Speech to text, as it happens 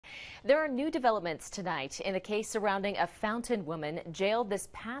There are new developments tonight in the case surrounding a Fountain woman jailed this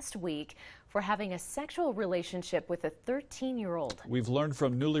past week for having a sexual relationship with a 13-year-old. We've learned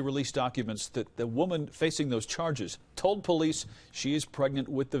from newly released documents that the woman facing those charges told police she is pregnant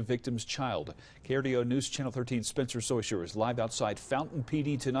with the victim's child. KRDO News Channel 13 Spencer Soisher is live outside Fountain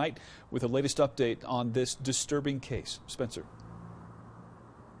PD tonight with the latest update on this disturbing case. Spencer.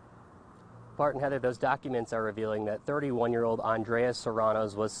 Bart and Heather, those documents are revealing that 31-year-old Andrea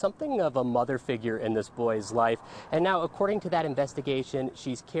Serranos was something of a mother figure in this boy's life. And now, according to that investigation,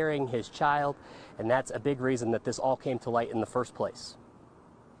 she's carrying his child, and that's a big reason that this all came to light in the first place.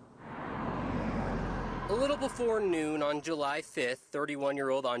 A little before noon on July 5th,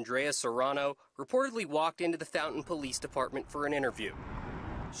 31-year-old Andrea Serrano reportedly walked into the Fountain Police Department for an interview.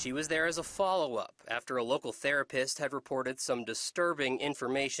 She was there as a follow-up after a local therapist had reported some disturbing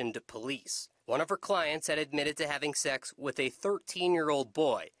information to police. One of her clients had admitted to having sex with a 13-year-old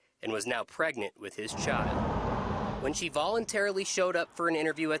boy and was now pregnant with his child. When she voluntarily showed up for an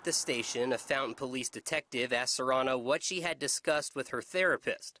interview at the station, a Fountain police detective asked Serrano what she had discussed with her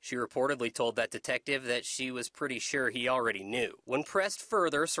therapist. She reportedly told that detective that she was pretty sure he already knew. When pressed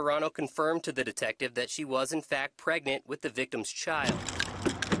further, Serrano confirmed to the detective that she was in fact pregnant with the victim's child.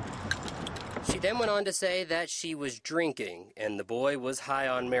 She then went on to say that she was drinking and the boy was high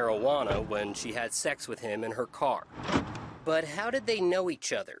on marijuana when she had sex with him in her car. But how did they know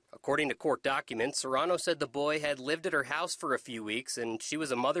each other? According to court documents, Serrano said the boy had lived at her house for a few weeks and she was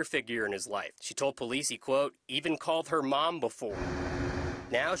a mother figure in his life. She told police he, quote, even called her mom before.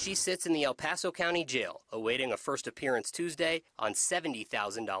 Now she sits in the El Paso County Jail, awaiting a first appearance Tuesday on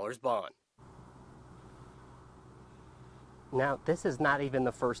 $70,000 bond. Now, this is not even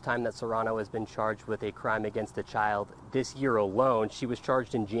the first time that Serrano has been charged with a crime against a child. This year alone, she was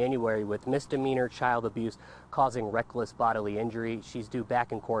charged in January with misdemeanor child abuse causing reckless bodily injury. She's due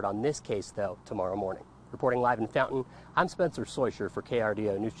back in court on this case, though, tomorrow morning. Reporting live in Fountain, I'm Spencer Soisher for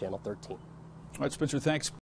KRDO News Channel 13. All right, Spencer, thanks.